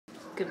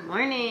Good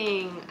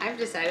morning. I've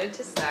decided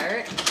to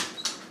start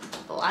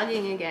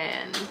vlogging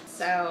again.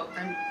 So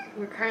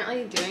we're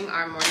currently doing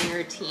our morning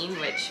routine,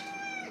 which,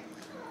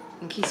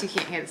 in case you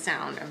can't hear the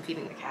sound, I'm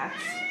feeding the cats.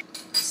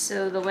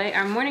 So the way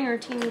our morning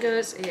routine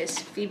goes is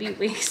Phoebe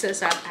wakes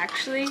us up.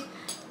 Actually,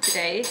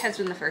 today has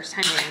been the first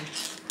time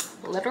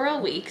in literal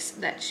weeks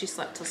that she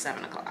slept till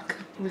 7 o'clock.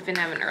 We've been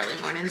having early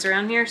mornings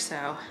around here,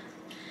 so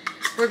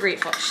we're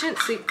grateful. She didn't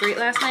sleep great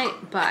last night,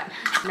 but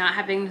not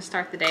having to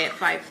start the day at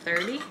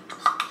 5:30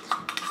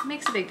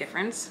 makes a big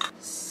difference.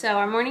 So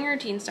our morning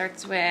routine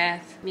starts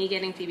with me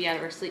getting Phoebe out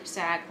of her sleep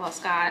sack while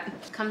Scott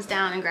comes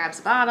down and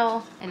grabs a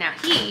bottle. And now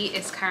he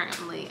is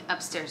currently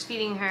upstairs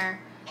feeding her.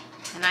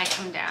 And I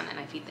come down and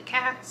I feed the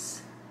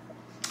cats.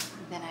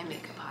 Then I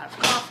make a pot of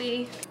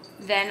coffee.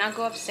 Then I'll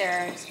go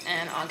upstairs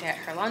and I'll get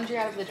her laundry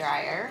out of the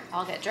dryer.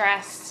 I'll get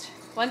dressed.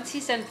 Once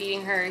he's done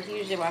feeding her, he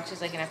usually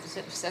watches like an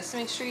episode of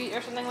Sesame Street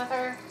or something with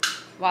her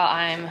while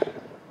I'm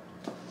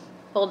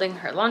folding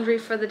her laundry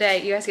for the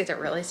day. You guys get to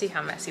really see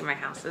how messy my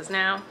house is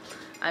now.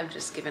 I've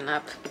just given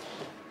up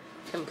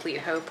complete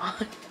hope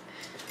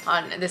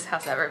on this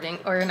house ever being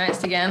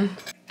organized again.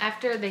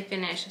 After they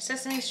finish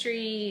Sesame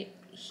Street,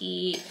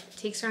 he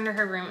takes her into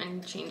her room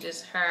and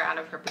changes her out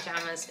of her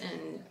pajamas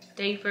and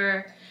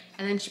diaper.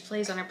 And then she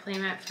plays on her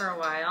playmat for a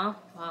while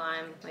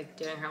I'm like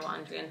doing her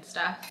laundry and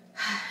stuff.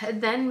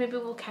 And then maybe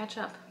we'll catch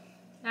up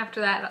after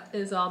that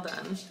is all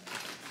done.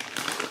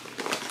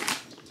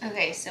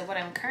 Okay, so what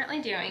I'm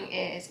currently doing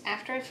is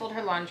after I fold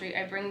her laundry,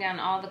 I bring down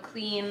all the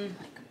clean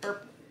like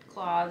burp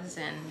cloths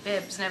and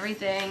bibs and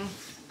everything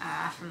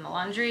from the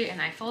laundry,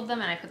 and I fold them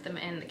and I put them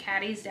in the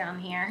caddies down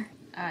here.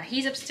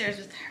 He's upstairs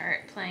with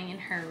her, playing in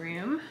her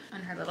room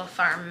on her little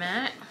farm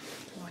mat,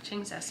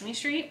 watching Sesame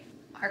Street.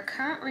 Our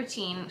current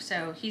routine,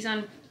 so he's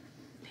on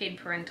paid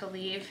parental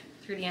leave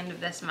through the end of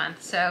this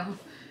month, so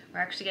we're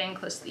actually getting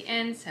close to the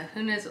end, so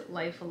who knows what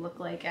life will look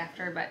like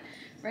after. But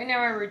right now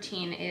our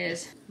routine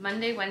is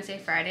Monday, Wednesday,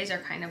 Fridays are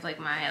kind of like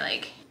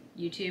my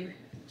YouTube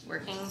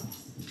working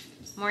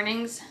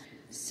mornings.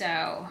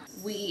 So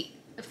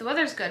if the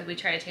weather's good, we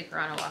try to take her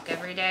on a walk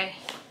every day.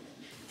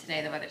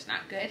 Today the weather's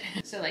not good.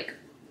 So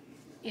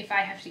if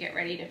I have to get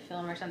ready to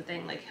film or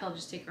something, he'll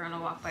just take her on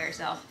a walk by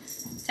herself.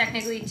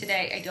 Technically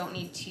today I don't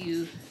need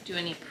to do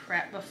any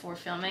prep before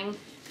filming.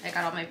 I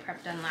got all my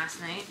prep done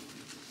last night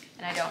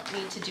and I don't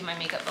need to do my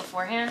makeup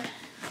beforehand.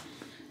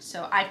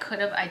 So I could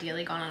have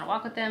ideally gone on a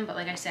walk with them, but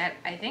like I said,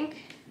 I think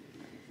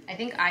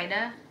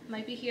Ida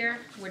might be here.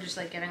 We're just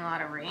getting a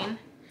lot of rain.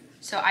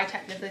 So I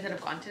technically could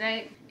have gone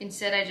today.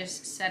 Instead, I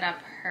just set up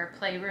her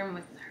playroom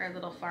with her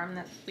little farm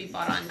that we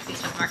bought on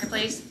Facebook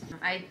Marketplace.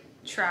 I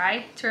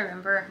try to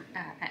remember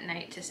at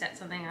night to set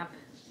something up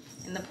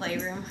in the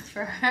playroom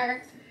for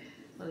her.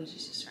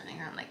 Luigi's just running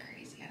around like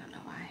crazy. I don't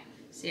know why.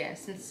 So yeah,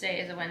 since today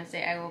is a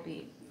Wednesday, I will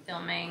be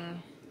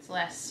filming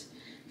less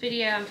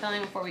video I'm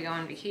filming before we go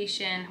on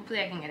vacation.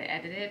 Hopefully I can get it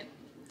edited.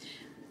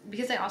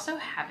 Because I also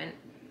haven't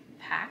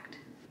packed.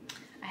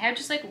 I have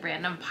just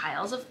random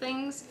piles of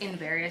things in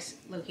various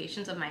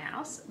locations of my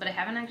house, but I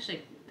haven't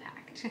actually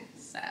packed.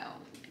 So I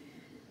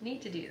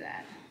need to do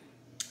that.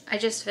 I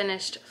just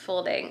finished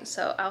folding,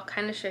 so I'll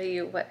kind of show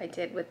you what I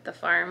did with the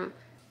farm.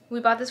 We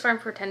bought this farm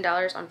for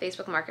 $10 on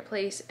Facebook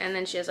Marketplace, and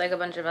then she has a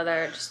bunch of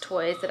other just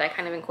toys that I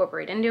kind of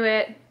incorporate into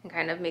it and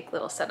kind of make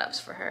little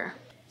setups for her.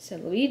 So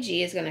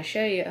Luigi is gonna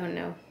show you. Oh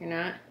no, you're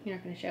not? You're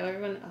not gonna show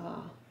everyone?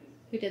 Oh,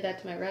 who did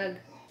that to my rug?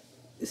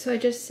 So I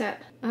just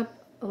set up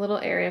a little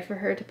area for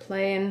her to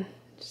play and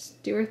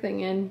just do her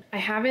thing in. I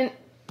haven't,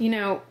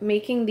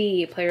 making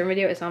the playroom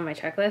video is on my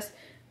checklist,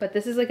 but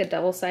this is a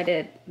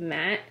double-sided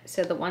mat.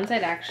 So the one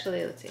side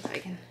actually, let's see if I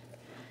can,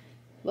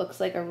 looks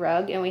like a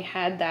rug, and we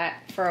had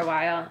that for a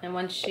while. And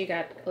once she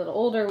got a little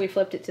older, we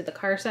flipped it to the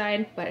car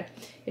side, but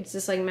it's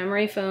this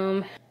memory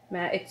foam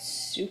mat. It's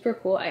super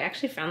cool. I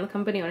actually found the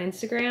company on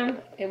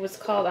Instagram. It was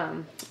called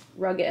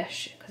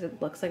Ruggish because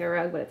it looks like a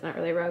rug, but it's not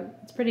really a rug.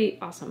 It's pretty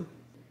awesome.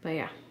 But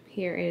yeah,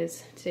 here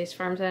is today's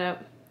farm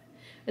setup.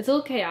 It's a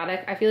little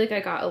chaotic. I feel like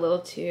I got a little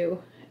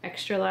too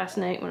extra last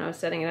night when I was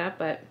setting it up,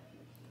 but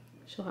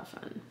she'll have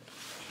fun.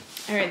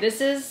 All right, this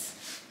is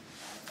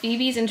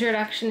Phoebe's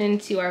introduction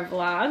into our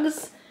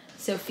vlogs.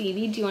 So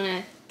Phoebe, do you want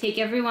to take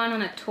everyone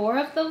on a tour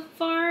of the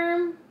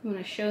farm? You want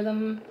to show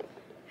them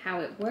how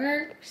it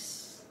works?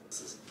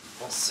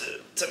 Also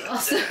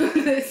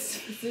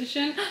this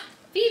position.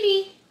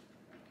 Phoebe,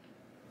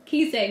 can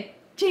you say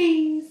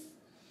cheese?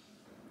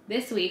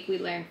 This week we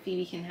learned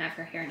Phoebe can have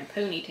her hair in a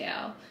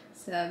ponytail.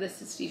 So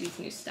this is Phoebe's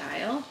new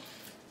style.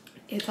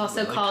 It's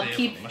also called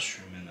keep.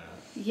 Mushroom in that.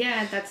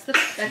 Yeah, that's the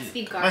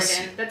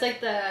garden.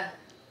 That's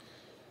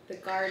the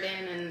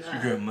garden and the.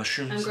 You're growing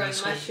mushrooms. I'm growing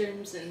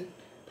mushrooms and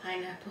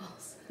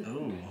pineapples.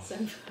 Oh.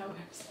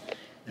 Sunflowers.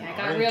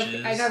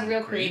 Yeah, I got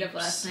real creative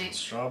last night.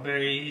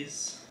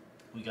 Strawberries.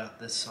 We got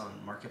this on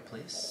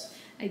Marketplace.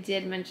 I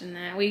did mention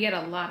that. We get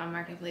a lot on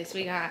Marketplace.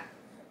 We got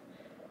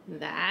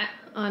that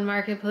on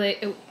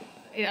Marketplace.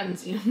 On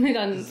Zoom.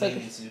 Got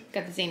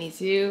the Zany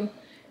Zoo.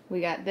 We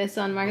got this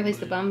on Marketplace,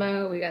 the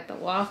Bumbo. We got the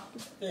walk.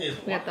 We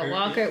got the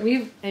walker. I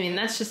mean,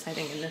 that's just I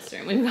think in this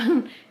room.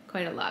 We've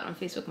quite a lot on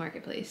Facebook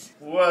Marketplace.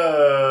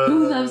 Whoa!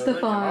 Who loves the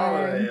look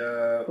farm?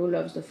 at Who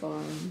loves the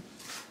farm?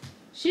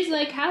 She's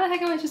like, how the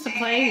heck am I supposed to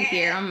play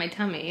here on my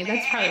tummy?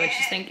 That's probably what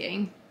she's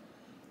thinking.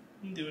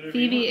 Do whatever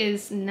Phoebe you want.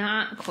 is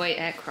not quite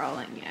at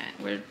crawling yet.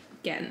 We're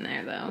getting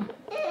there though.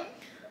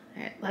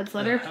 Alright, let's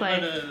let her play.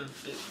 We're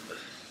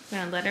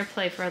gonna let her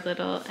play for a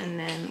little and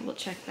then we'll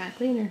check back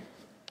later.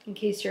 In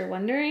case you're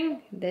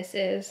wondering, this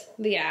is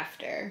the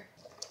after.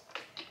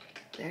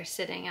 They're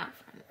sitting out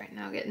front right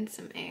now getting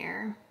some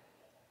air.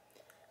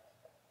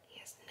 He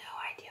has no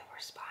idea we're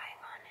spying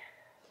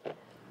on him.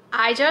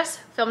 I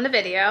just filmed a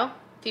video.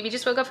 Phoebe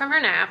just woke up from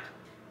her nap.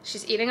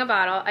 She's eating a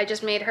bottle. I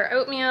just made her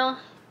oatmeal.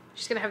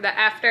 She's gonna have that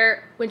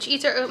after. When she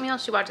eats her oatmeal,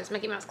 she watches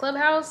Mickey Mouse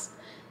Clubhouse.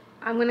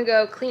 I'm gonna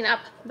go clean up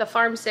the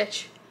farm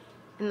stitch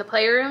in the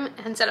playroom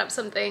and set up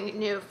something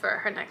new for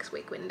her next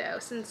week window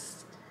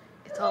since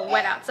it's all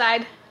wet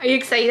outside. Are you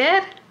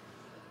excited?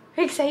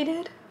 Are you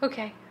excited?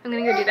 Okay, I'm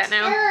gonna go do that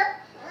now.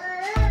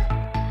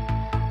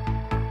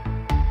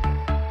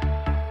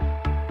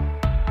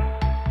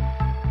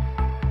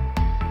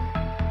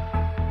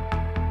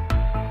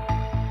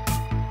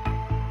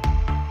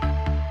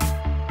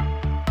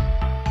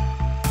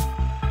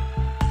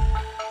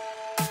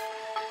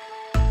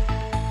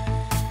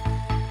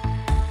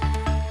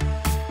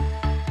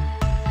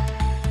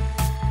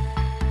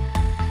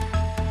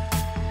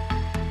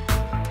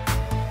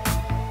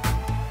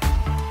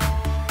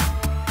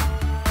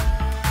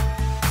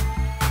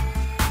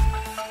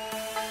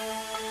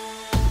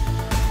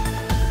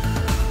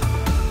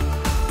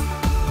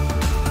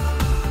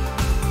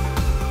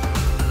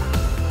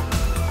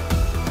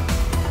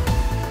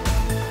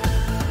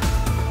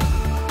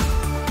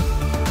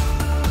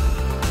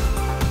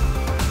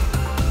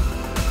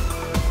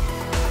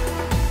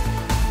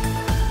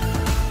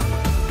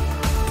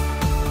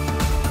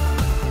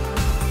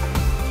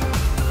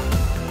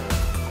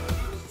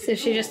 So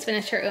she just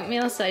finished her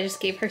oatmeal, so I just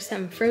gave her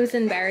some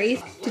frozen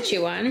berries to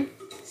chew on,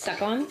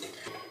 suck on.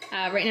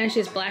 Right now she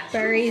has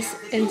blackberries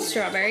and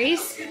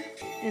strawberries,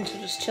 and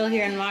she'll just chill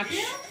here and watch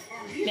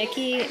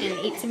Mickey and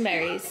eat some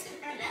berries.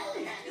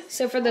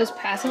 So for those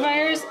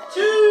pacifiers,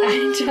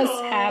 I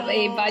just have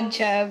a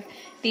bunch of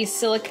these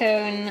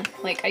silicone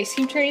like ice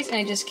cube trays, and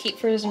I just keep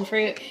frozen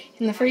fruit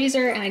in the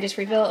freezer, and I just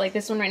refill it. Like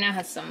this one right now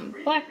has some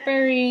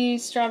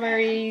blackberries,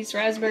 strawberries,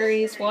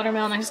 raspberries,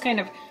 watermelon. I just kind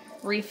of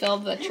refill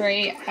the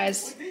tray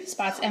as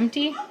spots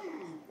empty.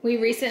 We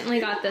recently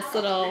got this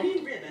little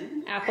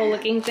apple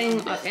looking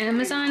thing off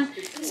Amazon,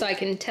 so I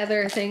can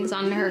tether things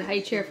onto her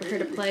high chair for her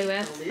to play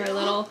with for a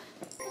little.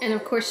 And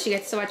of course she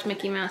gets to watch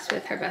Mickey Mouse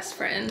with her best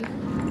friend.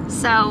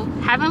 So,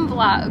 haven't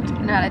vlogged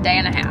in about a day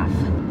and a half.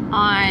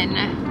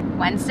 On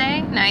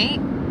Wednesday night,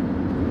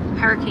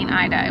 Hurricane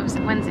Ida, it was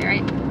Wednesday,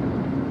 right?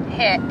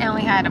 Hit, and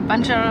we had a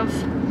bunch of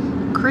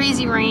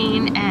crazy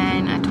rain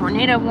and a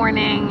tornado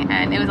warning,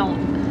 and it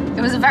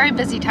was a very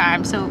busy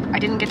time, so I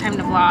didn't get time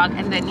to vlog.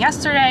 And then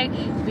yesterday,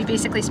 we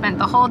basically spent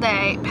the whole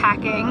day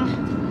packing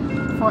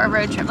for a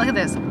road trip. Look at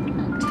this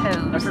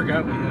toes. I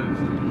forgot we have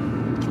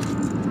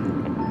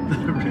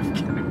the roof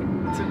carrier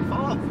to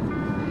fall.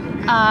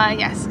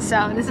 Yes,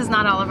 so this is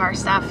not all of our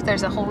stuff.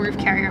 There's a whole roof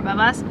carrier above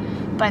us,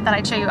 but I thought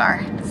I'd show you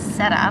our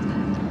setup.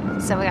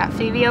 So we got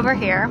Phoebe over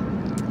here.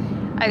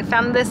 I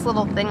found this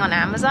little thing on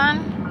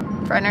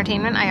Amazon for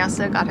entertainment. I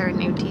also got her a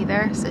new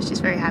teether, so she's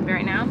very happy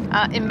right now.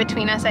 In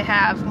between us, I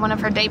have one of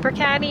her diaper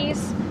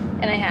caddies,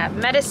 and I have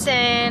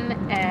medicine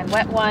and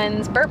wet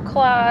ones, burp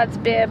cloths,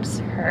 bibs,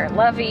 her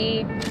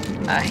lovey,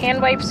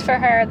 hand wipes for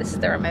her. This is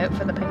the remote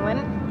for the penguin.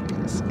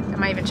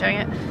 Am I even showing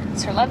it?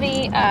 It's her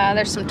lovey.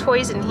 There's some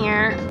toys in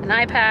here, an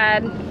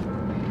iPad,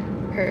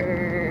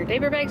 her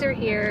diaper bags are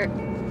here,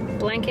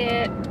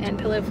 blanket and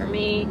pillow for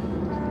me,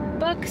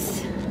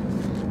 books,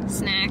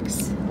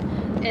 snacks,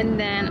 and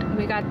then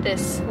we got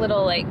this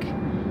little like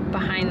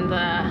behind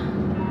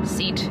the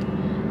seat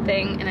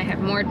thing, and I have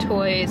more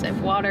toys. I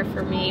have water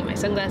for me, my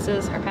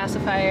sunglasses, her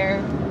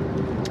pacifier.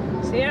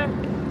 So yeah,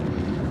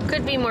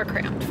 could be more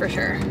cramped for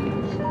sure.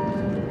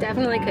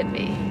 Definitely could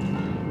be.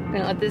 I'm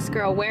gonna let this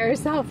girl wear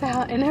herself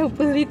out and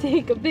hopefully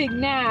take a big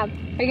nap.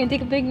 Are you gonna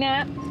take a big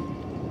nap?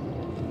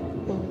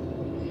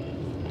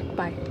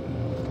 Bye.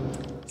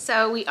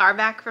 So we are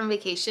back from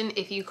vacation.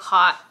 If you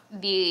caught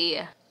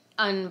the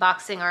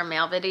unboxing our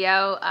mail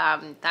video,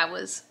 that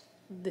was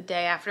the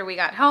day after we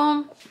got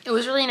home. It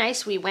was really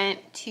nice. We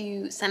went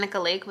to Seneca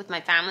Lake with my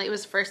family. It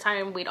was the first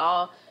time we'd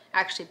all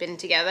actually been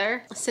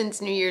together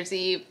since New Year's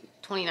Eve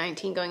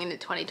 2019 going into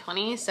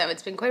 2020, so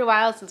it's been quite a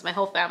while since my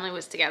whole family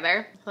was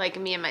together, like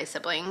me and my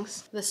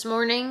siblings. This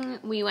morning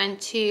we went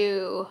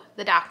to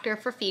the doctor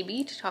for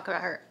Phoebe to talk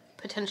about her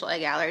potential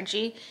egg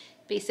allergy.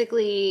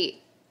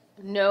 Basically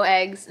no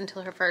eggs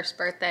until her first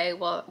birthday,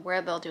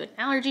 where they'll do an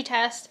allergy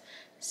test.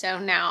 So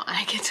now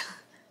I get to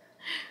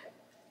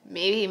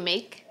maybe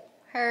make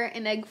her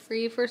an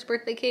egg-free first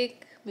birthday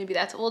cake. Maybe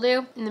that's what we'll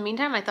do. In the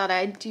meantime, I thought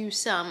I'd do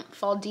some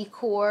fall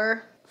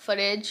decor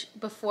footage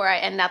before I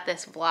end out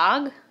this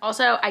vlog.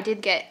 Also, I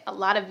did get a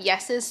lot of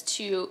yeses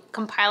to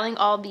compiling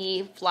all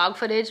the vlog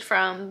footage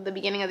from the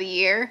beginning of the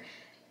year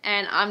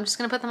and I'm just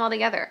gonna put them all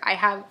together. I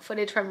have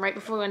footage from right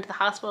before we went to the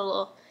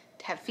hospital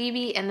to have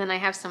Phoebe, and then I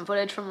have some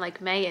footage from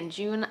like May and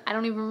June. I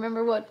don't even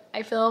remember what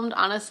I filmed,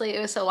 honestly, it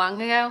was so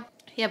long ago.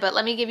 Yeah, but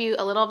let me give you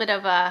a little bit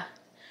of a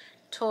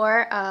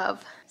tour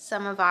of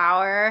some of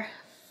our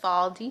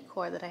fall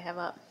decor that I have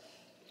up.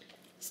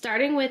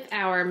 Starting with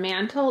our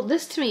mantle,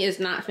 this to me is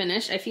not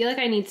finished. I feel like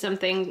I need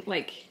something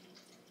like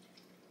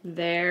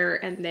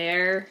there and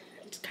there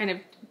to kind of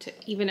to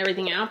even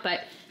everything out,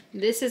 but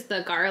this is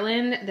the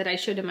garland that I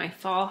showed in my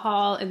fall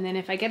haul, and then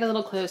if I get a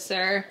little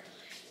closer,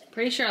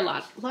 pretty sure a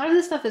lot of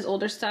this stuff is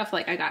older stuff.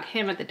 Like I got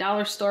him at the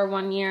dollar store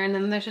one year, and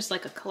then there's just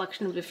like a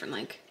collection of different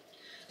like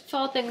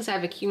fall things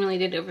I've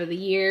accumulated over the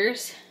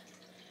years.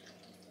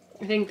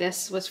 I think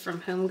this was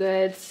from Home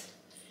Goods.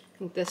 I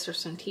think this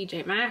was from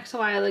TJ Maxx a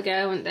while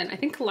ago, and then I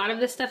think a lot of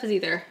this stuff is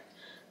either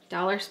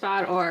Dollar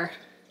Spot or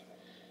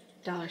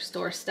dollar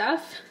store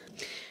stuff.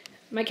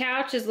 My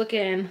couch is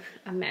looking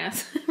a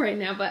mess right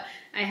now, but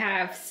I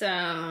have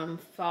some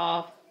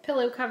fall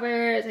pillow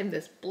covers. I have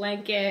this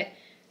blanket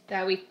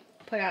that we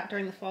put out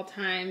during the fall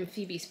time,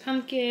 Phoebe's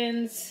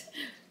pumpkins,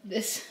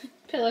 this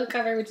pillow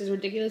cover, which is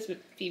ridiculous,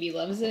 but Phoebe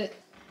loves it.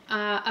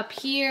 Up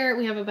here,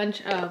 we have a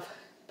bunch of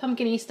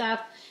pumpkin-y stuff.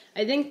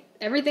 I think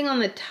everything on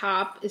the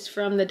top is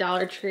from the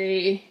Dollar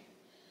Tree.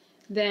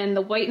 Then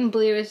the white and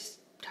blue is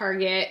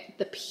Target.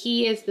 The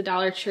P is the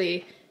Dollar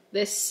Tree.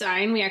 This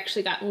sign we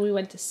actually got when we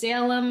went to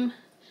Salem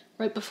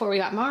right before we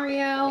got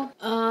Mario.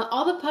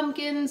 All the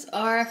pumpkins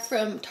are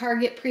from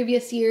Target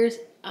previous years.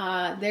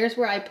 There's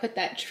where I put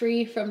that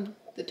tree from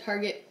the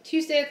Target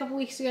Tuesday a couple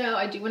weeks ago.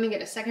 I do want to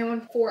get a second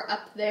one for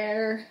up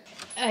there.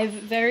 I've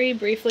very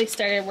briefly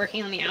started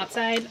working on the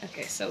outside.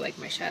 Okay, so like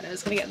my shadow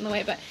is gonna get in the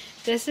way, but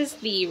this is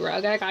the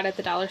rug I got at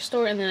the dollar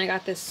store, and then I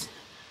got this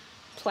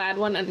plaid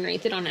one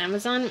underneath it on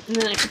Amazon, and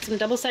then I put some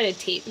double-sided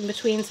tape in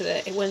between so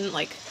that it wouldn't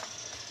like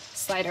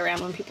slide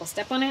around when people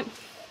step on it.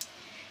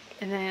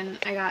 And then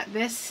I got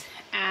this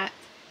at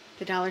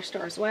the dollar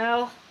store as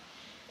well.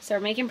 So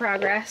we're making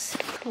progress.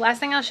 Last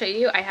thing I'll show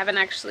you, I haven't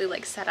actually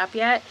like set up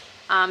yet.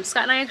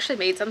 Scott and I actually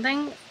made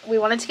something. We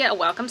wanted to get a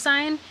welcome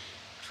sign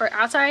for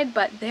outside,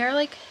 but they're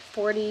like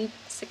 $40,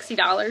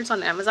 $60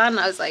 on Amazon. And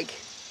I was like,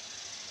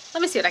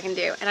 let me see what I can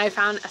do. And I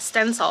found a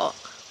stencil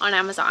on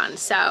Amazon.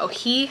 So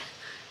he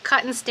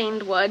cut and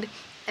stained wood,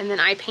 and then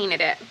I painted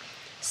it.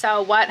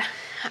 So what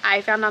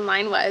I found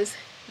online was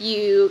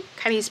you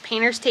kind of use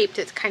painter's tape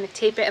to kind of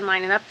tape it and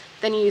line it up.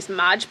 Then you use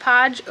Mod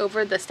Podge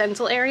over the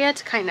stencil area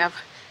to kind of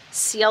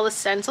seal the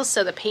stencil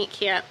so the paint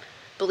can't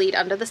bleed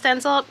under the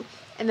stencil.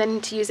 And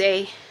then to use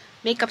a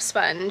makeup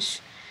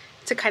sponge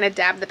to kind of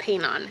dab the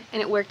paint on.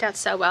 And it worked out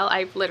so well,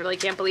 I literally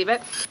can't believe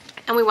it.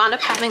 And we wound up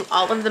having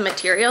all of the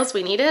materials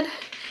we needed.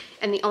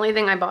 And the only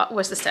thing I bought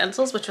was the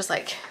stencils, which was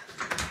like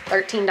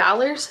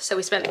 $13. So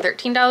we spent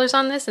 $13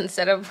 on this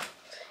instead of,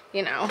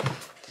 you know,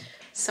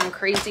 some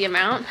crazy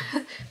amount.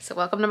 So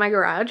welcome to my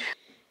garage.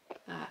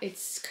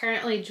 It's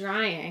currently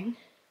drying.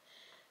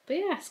 But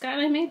yeah, Scott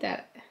and I made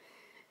that. I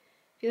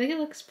feel like it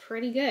looks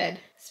pretty good,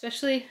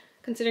 especially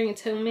considering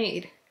it's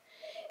homemade.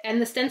 And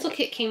the stencil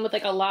kit came with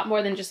like a lot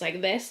more than just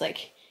like this.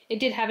 Like it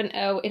did have an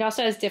O. It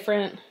also has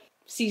different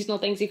seasonal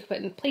things you could put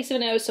in place of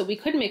an O, so we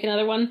could make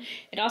another one.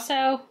 It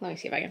also, let me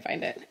see if I can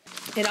find it.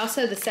 It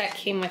also, the set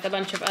came with a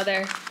bunch of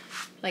other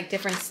like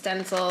different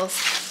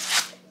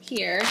stencils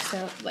here.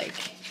 So like,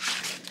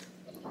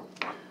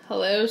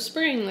 hello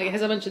spring, like it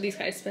has a bunch of these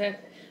guys, but a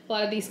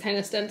lot of these kind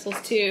of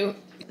stencils too.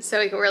 So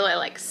we can really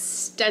like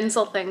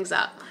stencil things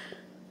up.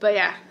 But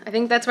yeah, I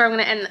think that's where I'm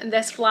gonna end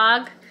this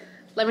vlog.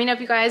 Let me know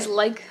if you guys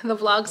like the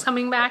vlogs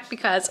coming back,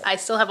 because I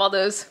still have all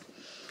those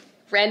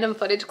random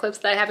footage clips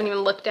that I haven't even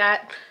looked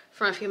at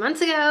from a few months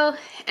ago,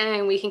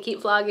 and we can keep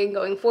vlogging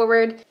going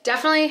forward.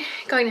 Definitely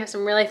going to have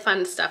some really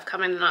fun stuff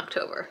coming in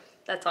October.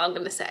 That's all I'm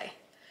gonna say.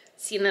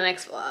 See you in the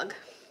next vlog.